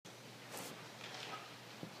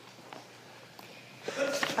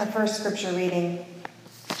Our first scripture reading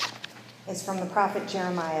is from the prophet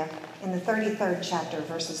Jeremiah in the 33rd chapter,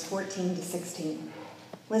 verses 14 to 16.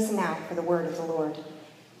 Listen now for the word of the Lord.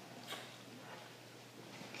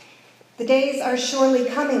 The days are surely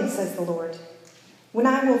coming, says the Lord, when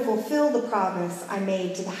I will fulfill the promise I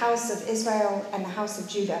made to the house of Israel and the house of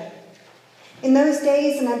Judah. In those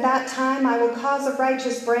days and at that time I will cause a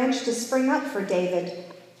righteous branch to spring up for David,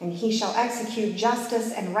 and he shall execute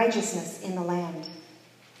justice and righteousness in the land.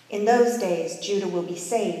 In those days Judah will be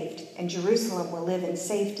saved, and Jerusalem will live in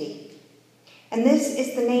safety. And this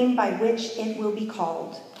is the name by which it will be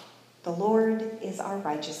called: The Lord is our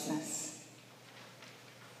righteousness.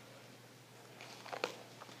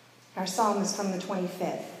 Our psalm is from the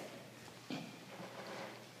 25th.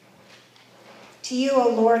 To you, O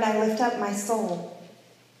Lord, I lift up my soul.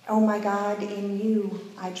 O my God, in you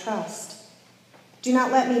I trust. Do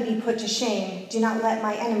not let me be put to shame. Do not let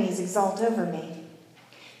my enemies exult over me.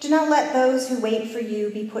 Do not let those who wait for you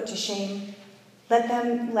be put to shame. Let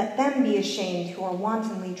them be ashamed who are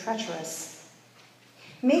wantonly treacherous.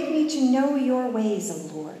 Make me to know your ways, O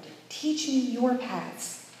Lord. Teach me your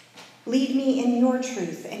paths. Lead me in your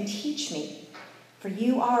truth and teach me, for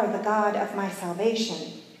you are the God of my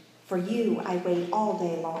salvation. For you I wait all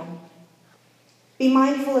day long. Be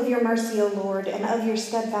mindful of your mercy, O Lord, and of your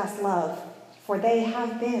steadfast love, for they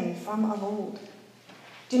have been from of old.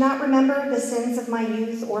 Do not remember the sins of my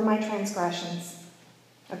youth or my transgressions.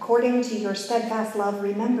 According to your steadfast love,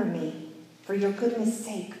 remember me, for your goodness'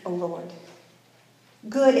 sake, O Lord.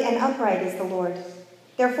 Good and upright is the Lord.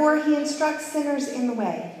 Therefore he instructs sinners in the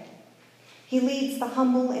way. He leads the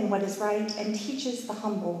humble in what is right and teaches the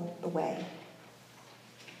humble the way.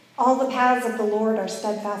 All the paths of the Lord are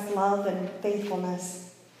steadfast love and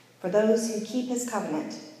faithfulness for those who keep his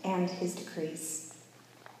covenant and his decrees.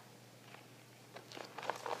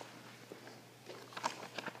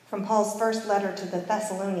 From Paul's first letter to the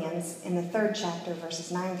Thessalonians in the 3rd chapter,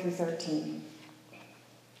 verses 9 through 13.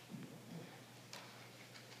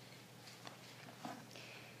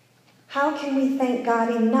 How can we thank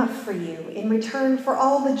God enough for you in return for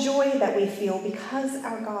all the joy that we feel because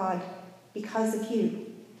of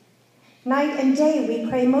you? Night and day we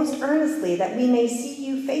pray most earnestly that we may see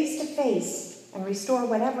you face to face and restore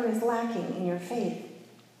whatever is lacking in your faith.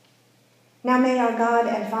 Now may our God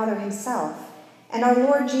and Father himself and our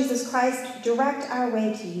Lord Jesus Christ direct our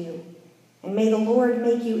way to you, and may the Lord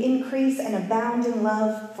make you increase and abound in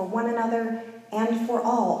love for one another and for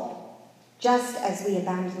all, just as we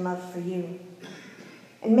abound in love for you.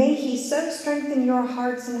 And may he so strengthen your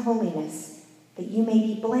hearts in holiness that you may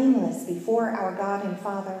be blameless before our God and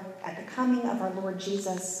Father at the coming of our Lord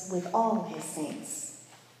Jesus with all his saints.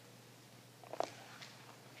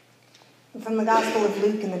 And from the Gospel of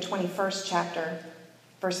Luke in the 21st chapter,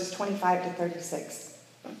 verses 25 to 36.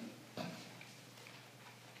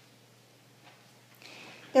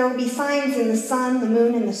 There will be signs in the sun, the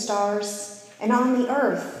moon, and the stars, and on the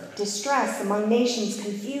earth distress among nations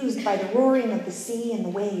confused by the roaring of the sea and the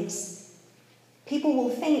waves. People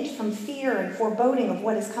will faint from fear and foreboding of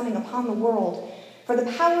what is coming upon the world, for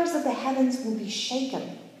the powers of the heavens will be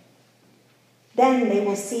shaken. Then they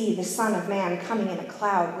will see the Son of Man coming in a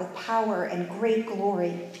cloud with power and great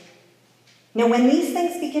glory. Now when these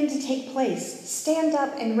things begin to take place, stand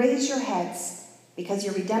up and raise your heads, because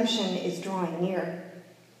your redemption is drawing near.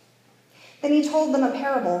 Then he told them a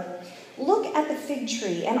parable. Look at the fig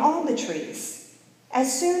tree and all the trees.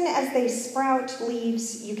 As soon as they sprout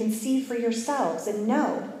leaves, you can see for yourselves and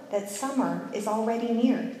know that summer is already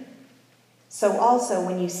near. So also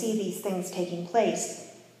when you see these things taking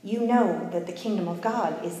place, you know that the kingdom of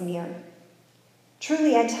God is near.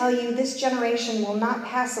 Truly, I tell you, this generation will not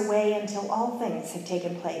pass away until all things have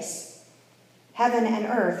taken place. Heaven and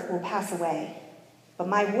earth will pass away, but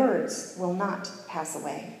my words will not pass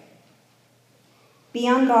away. Be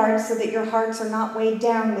on guard so that your hearts are not weighed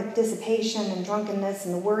down with dissipation and drunkenness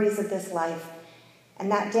and the worries of this life,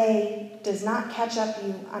 and that day does not catch up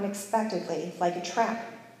you unexpectedly like a trap.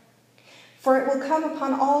 For it will come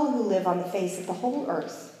upon all who live on the face of the whole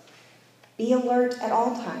earth. Be alert at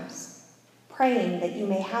all times, praying that you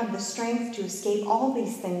may have the strength to escape all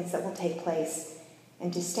these things that will take place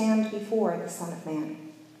and to stand before the Son of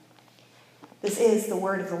Man. This is the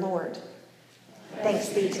word of the Lord. Thanks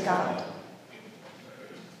be to God.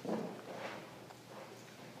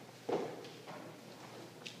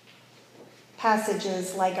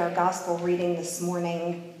 Passages like our gospel reading this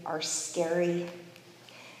morning are scary.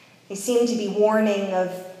 They seem to be warning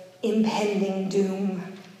of impending doom.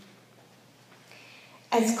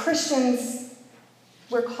 As Christians,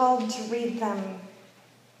 we're called to read them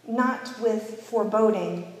not with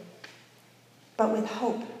foreboding, but with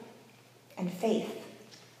hope and faith.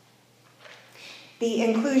 The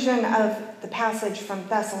inclusion of the passage from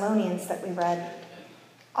Thessalonians that we read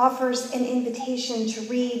offers an invitation to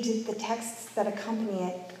read the texts that accompany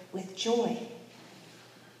it with joy.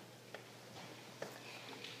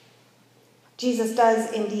 Jesus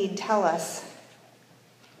does indeed tell us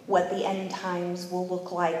what the end times will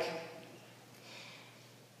look like.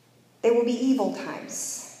 They will be evil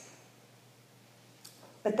times.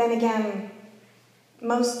 But then again,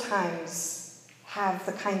 most times have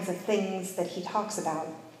the kinds of things that he talks about.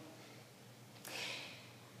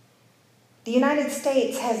 The United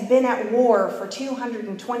States has been at war for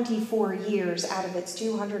 224 years out of its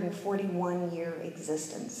 241-year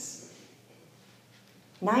existence.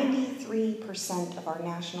 93% of our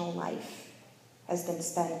national life has been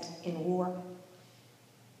spent in war.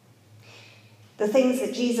 The things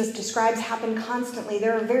that Jesus describes happen constantly.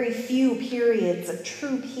 There are very few periods of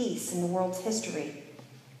true peace in the world's history,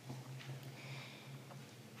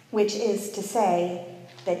 which is to say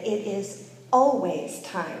that it is always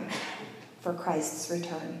time for Christ's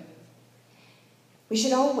return. We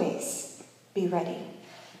should always be ready.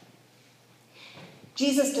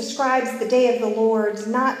 Jesus describes the day of the Lord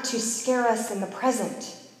not to scare us in the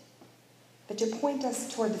present, but to point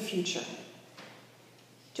us toward the future,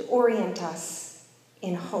 to orient us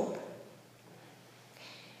in hope.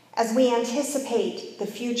 As we anticipate the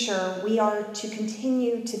future, we are to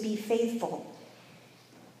continue to be faithful,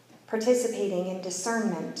 participating in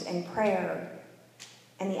discernment and prayer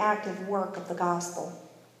and the active work of the gospel.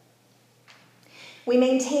 We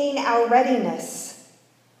maintain our readiness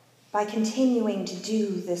by continuing to do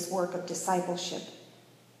this work of discipleship.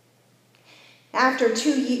 After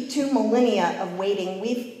two millennia of waiting,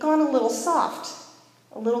 we've gone a little soft,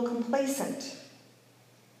 a little complacent.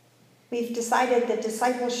 We've decided that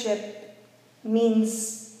discipleship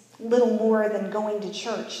means little more than going to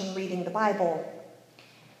church and reading the Bible.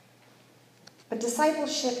 But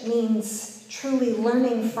discipleship means truly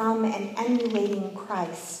learning from and emulating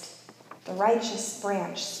Christ, the righteous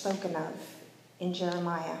branch spoken of in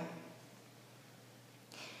Jeremiah.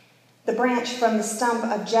 The branch from the stump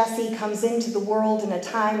of Jesse comes into the world in a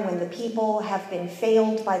time when the people have been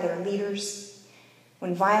failed by their leaders,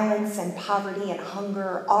 when violence and poverty and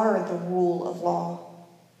hunger are the rule of law.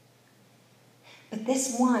 But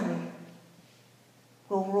this one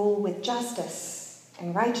will rule with justice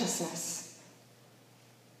and righteousness.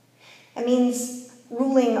 It means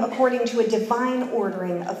ruling according to a divine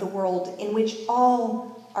ordering of the world in which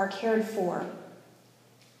all are cared for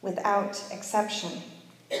without exception,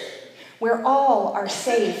 where all are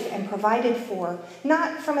safe and provided for,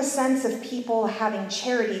 not from a sense of people having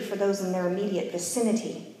charity for those in their immediate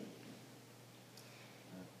vicinity,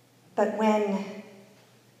 but when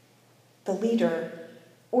the leader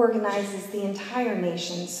organizes the entire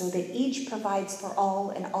nation so that each provides for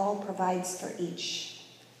all and all provides for each.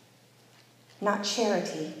 Not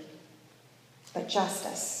charity, but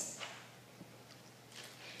justice.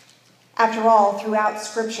 After all, throughout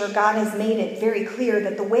Scripture, God has made it very clear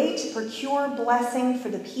that the way to procure blessing for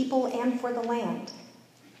the people and for the land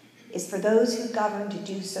is for those who govern to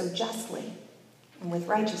do so justly and with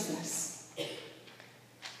righteousness.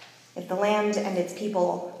 If the land and its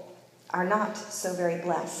people are not so very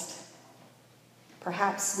blessed,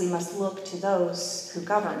 perhaps we must look to those who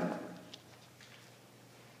govern.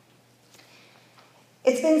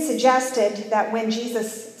 It's been suggested that when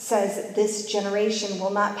Jesus says this generation will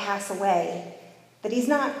not pass away, that he's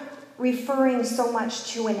not referring so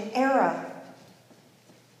much to an era,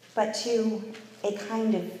 but to a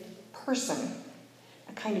kind of person,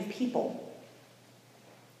 a kind of people.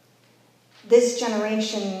 This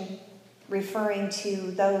generation referring to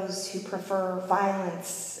those who prefer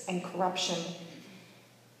violence and corruption,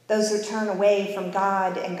 those who turn away from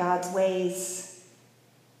God and God's ways,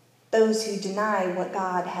 those who deny what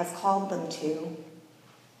God has called them to.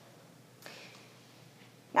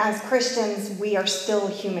 Now, as Christians, we are still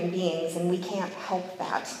human beings, and we can't help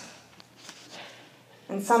that.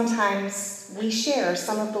 And sometimes we share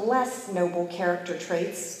some of the less noble character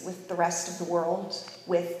traits with the rest of the world,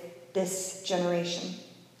 with this generation.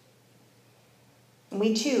 And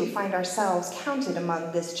we too find ourselves counted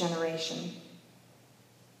among this generation,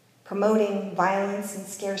 promoting violence and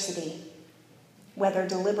scarcity, whether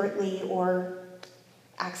deliberately or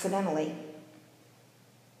accidentally.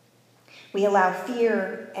 We allow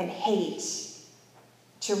fear and hate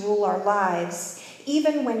to rule our lives,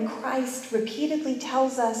 even when Christ repeatedly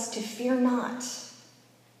tells us to fear not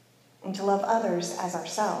and to love others as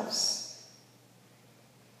ourselves.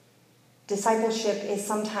 Discipleship is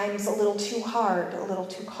sometimes a little too hard, a little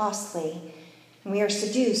too costly, And we are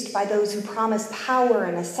seduced by those who promise power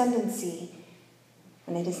and ascendancy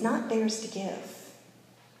when it is not theirs to give.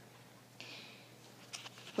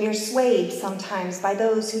 We are swayed sometimes by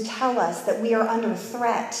those who tell us that we are under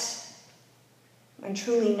threat when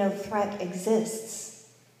truly no threat exists,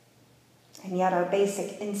 and yet our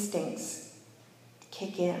basic instincts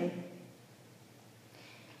kick in.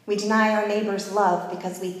 We deny our neighbor's love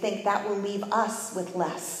because we think that will leave us with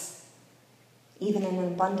less, even in an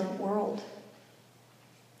abundant world.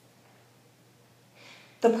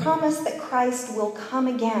 The promise that Christ will come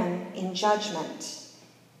again in judgment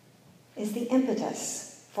is the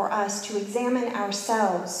impetus for us to examine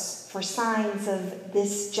ourselves for signs of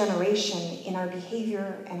this generation in our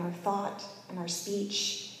behavior and our thought and our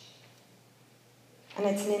speech. And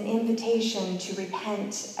it's an invitation to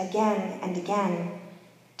repent again and again,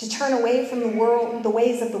 to turn away from the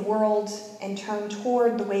ways of the world and turn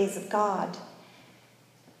toward the ways of God,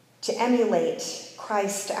 to emulate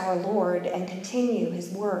Christ our Lord and continue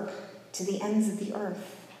his work to the ends of the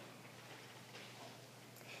earth.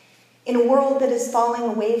 In a world that is falling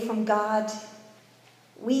away from God,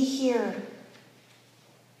 we here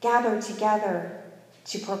gather together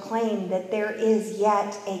to proclaim that there is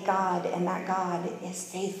yet a God, and that God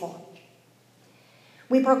is faithful.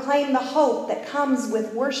 We proclaim the hope that comes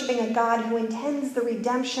with worshiping a God who intends the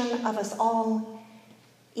redemption of us all,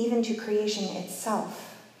 even to creation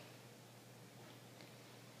itself.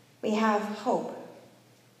 We have hope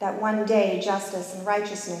that one day justice and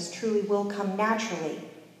righteousness truly will come naturally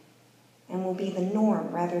and will be the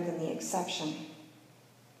norm rather than the exception.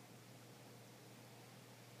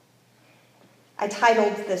 I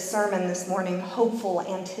titled this sermon this morning, Hopeful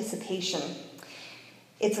Anticipation.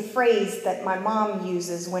 It's a phrase that my mom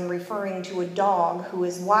uses when referring to a dog who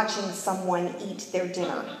is watching someone eat their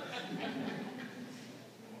dinner.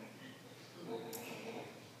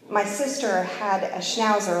 My sister had a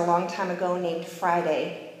schnauzer a long time ago named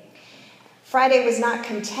Friday. Friday was not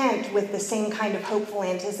content with the same kind of hopeful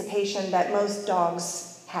anticipation that most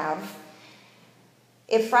dogs have.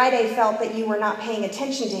 If Friday felt that you were not paying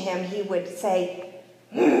attention to him, he would say,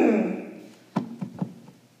 and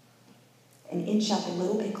inch up a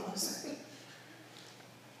little bit closer.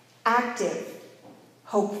 Active,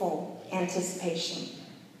 hopeful anticipation.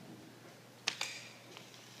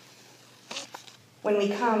 When we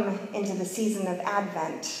come into the season of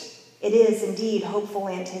Advent, it is indeed hopeful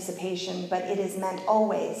anticipation, but it is meant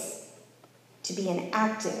always to be an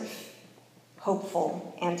active,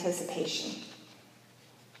 hopeful anticipation.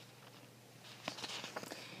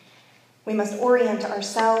 We must orient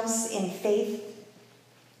ourselves in faith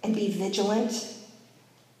and be vigilant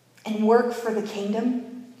and work for the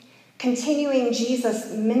kingdom, continuing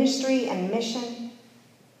Jesus' ministry and mission,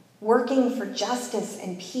 working for justice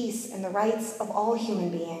and peace and the rights of all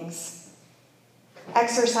human beings,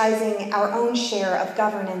 exercising our own share of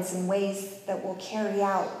governance in ways that will carry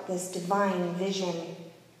out this divine vision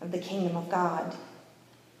of the kingdom of God,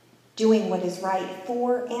 doing what is right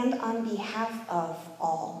for and on behalf of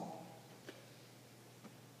all.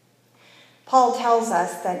 Paul tells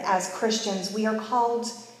us that as Christians, we are called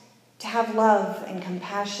to have love and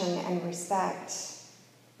compassion and respect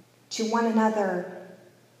to one another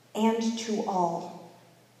and to all.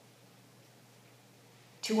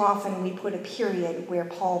 Too often we put a period where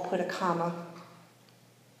Paul put a comma.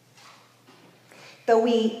 Though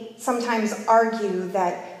we sometimes argue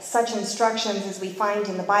that such instructions as we find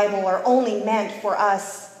in the Bible are only meant for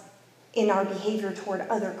us in our behavior toward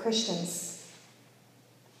other Christians,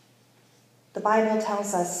 the Bible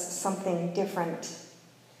tells us something different,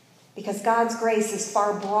 because God's grace is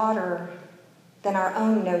far broader than our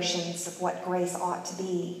own notions of what grace ought to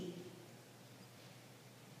be.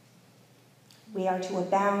 We are to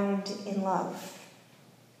abound in love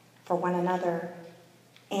for one another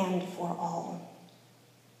and for all.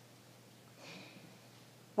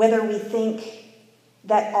 Whether we think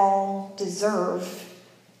that all deserve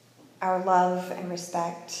our love and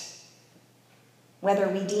respect, whether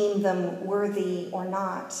we deem them worthy or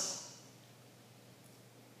not,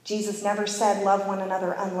 Jesus never said, love one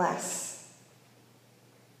another unless.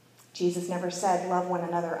 Jesus never said, love one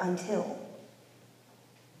another until.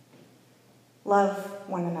 Love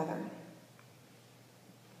one another.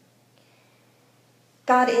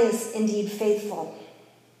 God is indeed faithful,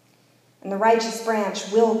 and the righteous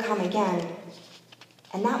branch will come again.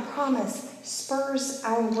 And that promise spurs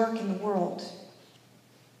our work in the world.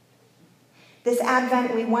 This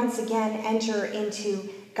Advent, we once again enter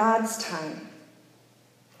into God's time,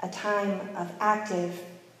 a time of active,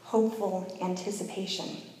 hopeful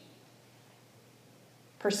anticipation.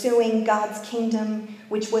 Pursuing God's kingdom,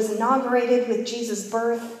 which was inaugurated with Jesus'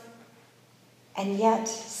 birth and yet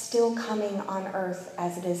still coming on earth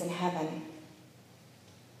as it is in heaven.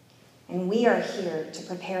 And we are here to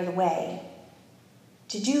prepare the way,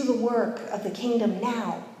 to do the work of the kingdom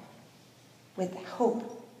now with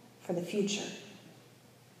hope for the future.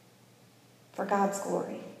 For God's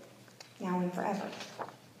glory, now and forever.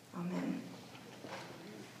 Amen.